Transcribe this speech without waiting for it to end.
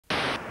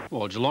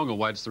While Geelong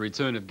awaits the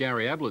return of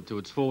Gary Ablett to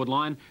its forward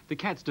line, the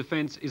Cats'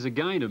 defence is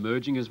again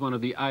emerging as one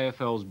of the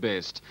AFL's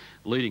best.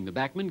 Leading the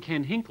backman,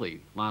 Ken Hinkley,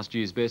 last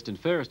year's best and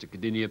fairest at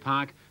Cardinia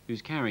Park, who's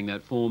carrying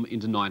that form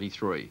into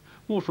 93.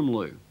 More from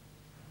Lou.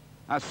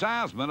 A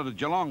salesman at a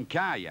Geelong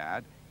car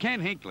yard, Ken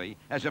Hinkley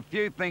has a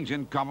few things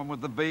in common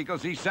with the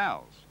vehicles he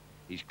sells.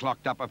 He's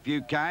clocked up a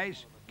few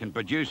Ks, can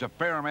produce a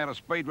fair amount of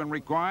speed when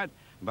required,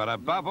 but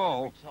above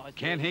all,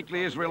 Ken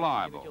Hinkley is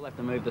reliable. You'll have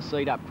to move the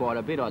seat up quite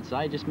a bit, I'd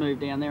say. Just move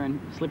down there and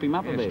slip him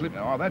up a bit.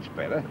 Oh, that's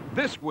better.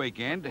 This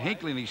weekend,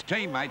 Hinkley and his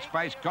teammates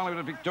face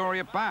Collingwood at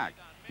Victoria Park.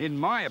 In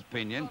my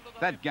opinion,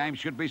 that game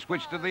should be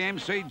switched to the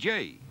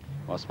MCG.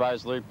 Well, I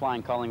suppose, Lou,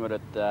 playing Collingwood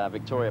at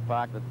Victoria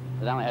Park,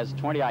 it only has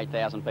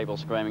 28,000 people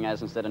screaming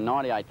as instead of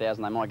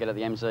 98,000 they might get at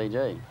the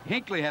MCG.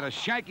 Hinkley had a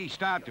shaky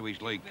start to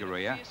his league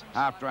career.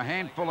 After a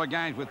handful of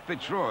games with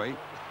Fitzroy,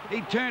 he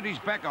turned his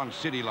back on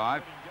city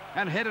life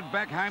and headed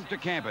back home to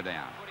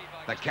Camperdown.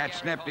 The Cats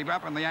snapped him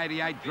up in the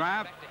 88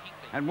 draft,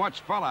 and what's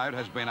followed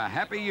has been a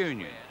happy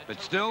union.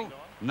 But still,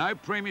 no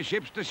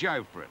premierships to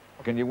show for it.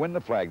 Can you win the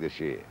flag this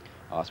year?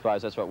 I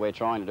suppose that's what we're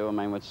trying to do. I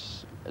mean,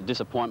 it's a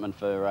disappointment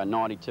for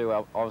 92,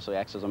 obviously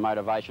acts as a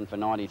motivation for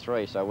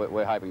 93, so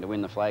we're hoping to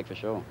win the flag for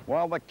sure.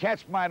 Well, the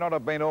Cats may not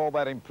have been all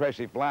that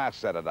impressive last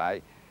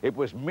Saturday. It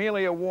was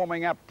merely a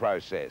warming-up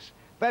process.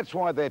 That's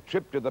why their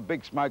trip to the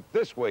Big Smoke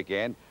this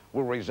weekend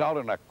will result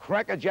in a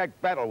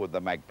crackerjack battle with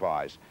the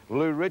Magpies.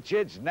 Lou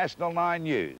Richards, National 9 News.